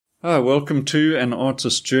Hi, welcome to An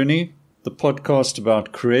Artist Journey, the podcast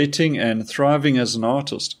about creating and thriving as an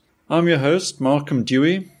artist. I'm your host, Malcolm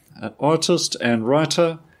Dewey, an artist and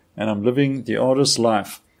writer, and I'm living the artist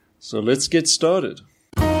life. So let's get started.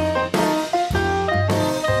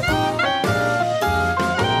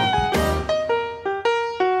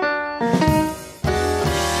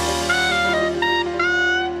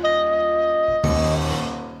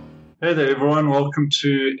 Hey there everyone, welcome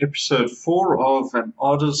to episode 4 of An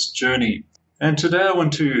Artist's Journey. And today I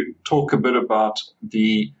want to talk a bit about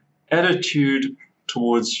the attitude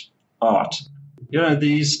towards art.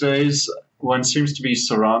 These days one seems to be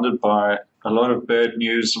surrounded by a lot of bad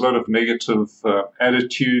news, a lot of negative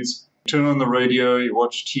attitudes. Turn on the radio, you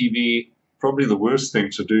watch TV. Probably the worst thing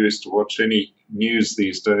to do is to watch any news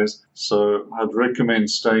these days. So I'd recommend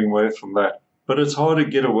staying away from that. But it's hard to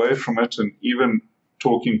get away from it, and even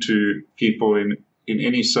talking to people in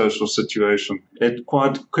any social situation, it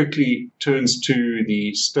quite quickly turns to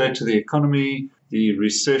the state of the economy, the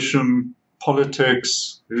recession,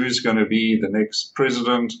 politics, who's going to be the next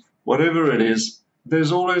president, whatever it is.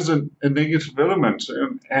 There's always a negative element,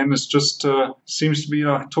 and it's just seems to be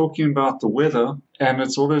like talking about the weather, and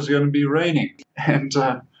it's always going to be raining. And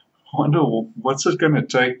I wonder, what's it going to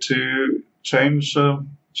take to change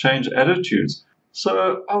attitudes?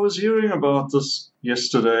 So I was hearing about this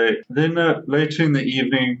yesterday, then later in the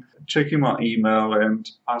evening, checking my email,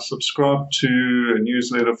 and I subscribed to a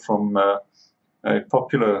newsletter from a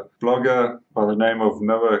popular blogger by the name of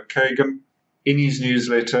Noah Kagan. In his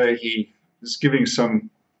newsletter, he is giving some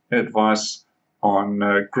advice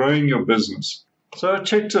on growing your business. So I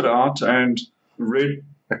checked it out and read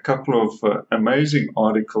a couple of amazing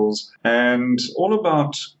articles, and all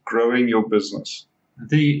about growing your business.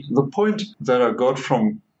 The point that I got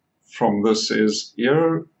from this is,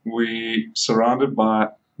 here we surrounded by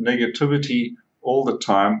negativity all the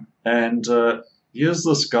time, and here's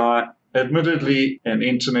this guy, admittedly an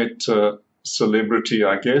internet celebrity,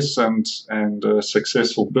 I guess, and a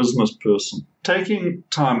successful business person, taking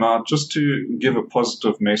time out just to give a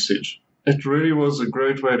positive message. It really was a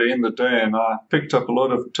great way to end the day, and I picked up a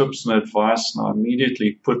lot of tips and advice, and I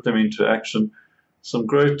immediately put them into action. Some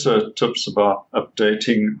great tips about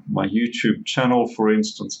updating my YouTube channel, for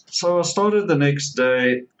instance. So I started the next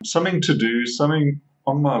day, something to do, something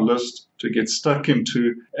on my list to get stuck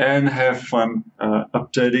into and have fun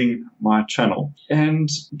updating my channel. And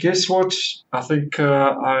guess what? I think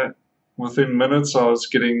within minutes I was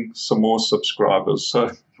getting some more subscribers.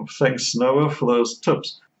 So thanks, Noah, for those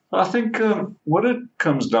tips. I think what it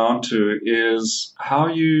comes down to is how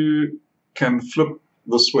you can flip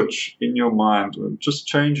the switch in your mind and just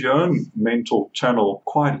change your own mental channel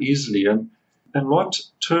quite easily. And what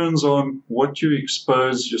turns on what you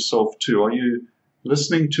expose yourself to? Are you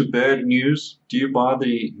listening to bad news? Do you buy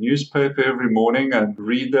the newspaper every morning and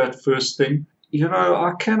read that first thing?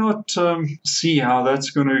 I cannot see how that's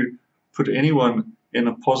going to put anyone in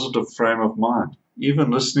a positive frame of mind. Even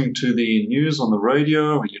listening to the news on the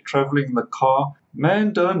radio when you're traveling in the car,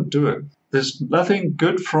 man, don't do it. There's nothing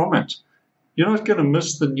good from it. You're not going to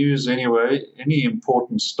miss the news anyway. Any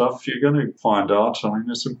important stuff you're going to find out. I mean,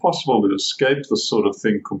 it's impossible to escape this sort of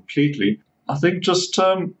thing completely. I think just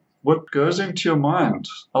what goes into your mind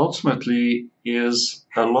ultimately is,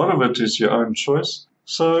 a lot of it is your own choice.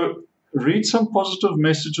 So read some positive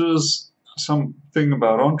messages, something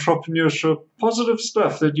about entrepreneurship, positive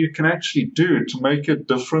stuff that you can actually do to make a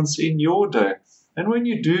difference in your day. And when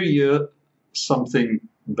you do hear something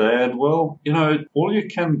bad, well, all you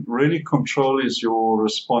can really control is your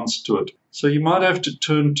response to it. So you might have to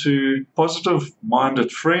turn to a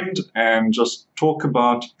positive-minded friend and just talk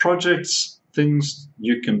about projects, things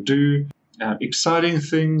you can do, exciting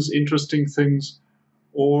things, interesting things,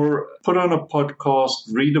 or put on a podcast,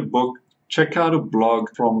 read a book, check out a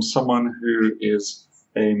blog from someone who is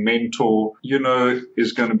a mentor,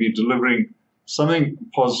 is going to be delivering something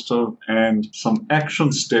positive and some action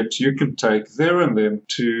steps you can take there and then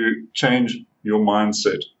to change your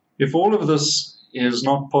mindset. If all of this is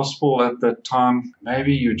not possible at that time,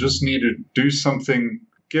 maybe you just need to do something,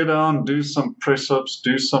 get down, do some press-ups,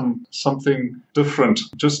 do something different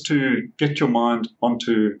just to get your mind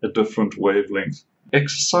onto a different wavelength.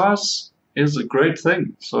 Exercise is a great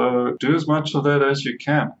thing, so do as much of that as you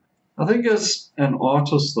can. I think as an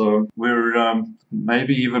artist, though, we're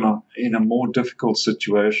maybe even in a more difficult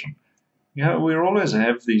situation. We always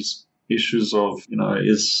have these issues of,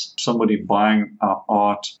 is somebody buying our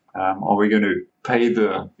art? Are we going to pay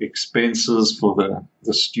the expenses for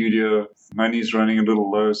the studio? Money's running a little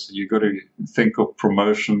low, so you've got to think of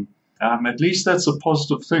promotion. At least that's a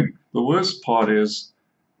positive thing. The worst part is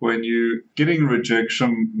when you're getting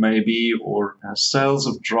rejection maybe, or sales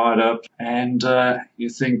have dried up, and you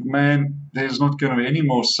think, man, there's not going to be any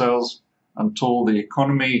more sales until the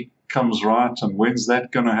economy comes right, and when's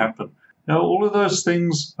that going to happen? Now, all of those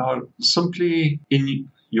things are simply in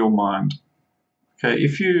your mind. Okay,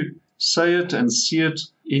 if you say it and see it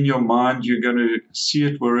in your mind, you're going to see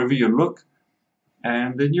it wherever you look,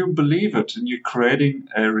 and then you'll believe it, and you're creating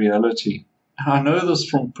a reality. And I know this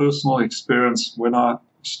from personal experience. When I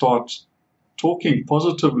start talking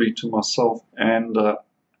positively to myself, and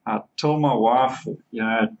I tell my wife,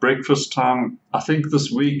 at breakfast time, I think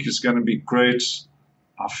this week is going to be great.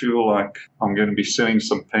 I feel like I'm going to be selling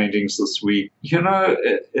some paintings this week.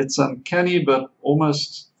 It's uncanny, but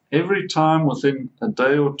almost every time within a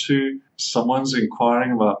day or two, someone's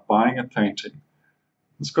inquiring about buying a painting.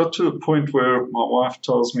 It's got to a point where my wife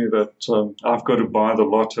tells me that I've got to buy the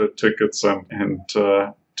lotto tickets and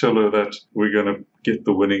tell her that we're going to get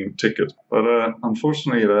the winning ticket. But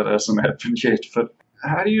unfortunately, that hasn't happened yet. But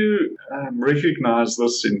how do you recognize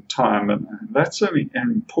this in time? And that's an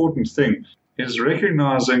important thing, is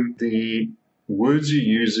recognizing the words you're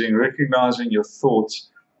using, recognizing your thoughts,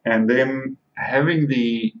 and then having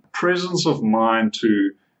the presence of mind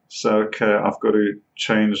to say, okay, I've got to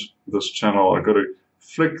change this channel. I've got to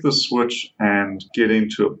flick the switch and get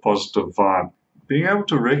into a positive vibe. Being able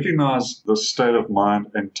to recognize the state of mind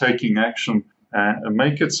and taking action and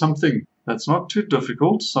make it something that's not too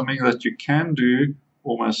difficult, something that you can do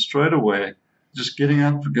almost straight away. Just getting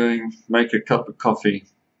up, going, make a cup of coffee,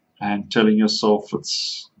 and telling yourself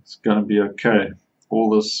it's going to be okay. All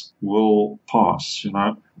this will pass,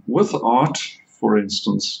 With art, for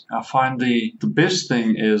instance, I find the best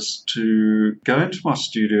thing is to go into my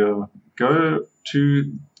studio, go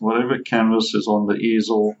to whatever canvas is on the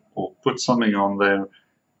easel, or put something on there,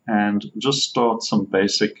 and just start some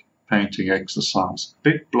basic painting exercise.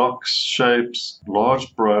 Big blocks, shapes,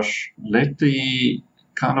 large brush, let the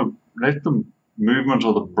movement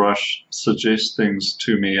of the brush suggest things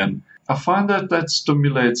to me, and I find that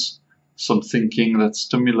stimulates some thinking, that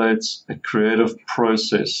stimulates a creative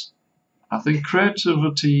process. I think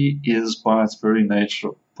creativity is by its very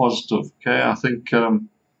nature positive. Okay, I think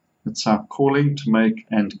it's our calling to make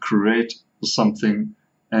and create something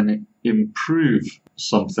and improve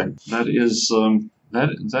something. That is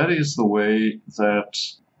the way that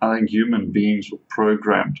I think human beings were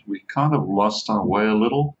programmed. We kind of lost our way a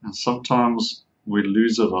little, and sometimes we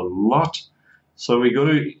lose it a lot. So we got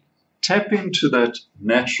to tap into that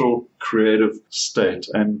natural creative state,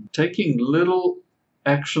 and taking little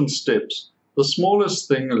action steps. The smallest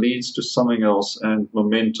thing leads to something else, and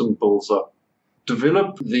momentum builds up.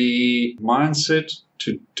 Develop the mindset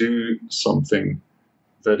to do something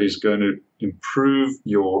that is going to improve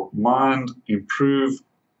your mind, improve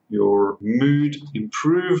your mood,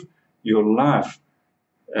 improve your life.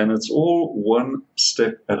 And it's all one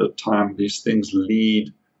step at a time. These things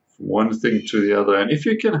lead from one thing to the other. And if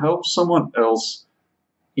you can help someone else,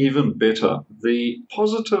 even better. The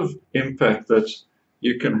positive impact that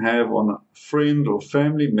you can have on a friend or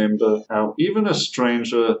family member, or even a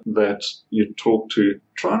stranger that you talk to.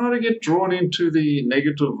 Try not to get drawn into the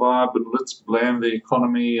negative vibe and let's blame the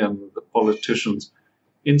economy and the politicians.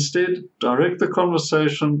 Instead, direct the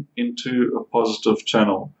conversation into a positive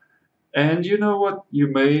channel. And you know what? You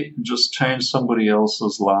may just change somebody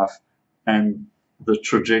else's life and the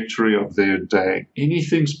trajectory of their day.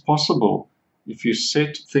 Anything's possible if you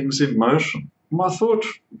set things in motion. My thought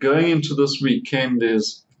going into this weekend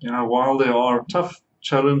is, while there are tough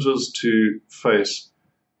challenges to face,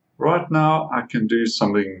 right now I can do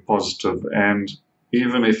something positive. And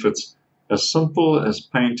even if it's as simple as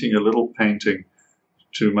painting a little painting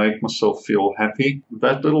to make myself feel happy,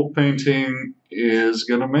 that little painting is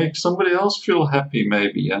going to make somebody else feel happy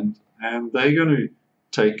maybe, and they're going to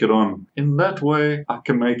take it on. In that way, I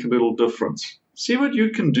can make a little difference. See what you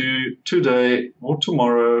can do today or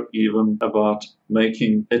tomorrow even about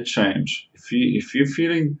making a change. If you're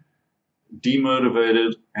feeling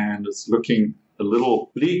demotivated and it's looking a little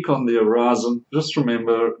bleak on the horizon, just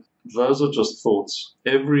remember those are just thoughts.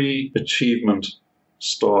 Every achievement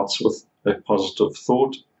starts with a positive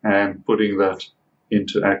thought and putting that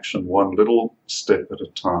into action one little step at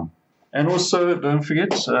a time. And also, don't forget,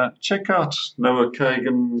 check out Noah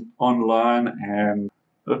Kagan online. And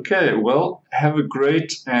okay, well, have a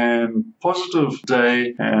great and positive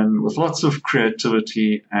day, and with lots of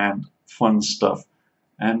creativity and fun stuff.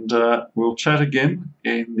 And we'll chat again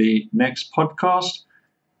in the next podcast.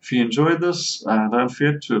 If you enjoyed this, don't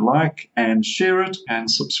forget to like and share it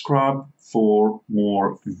and subscribe for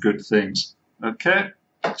more good things. Okay,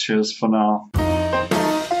 cheers for now.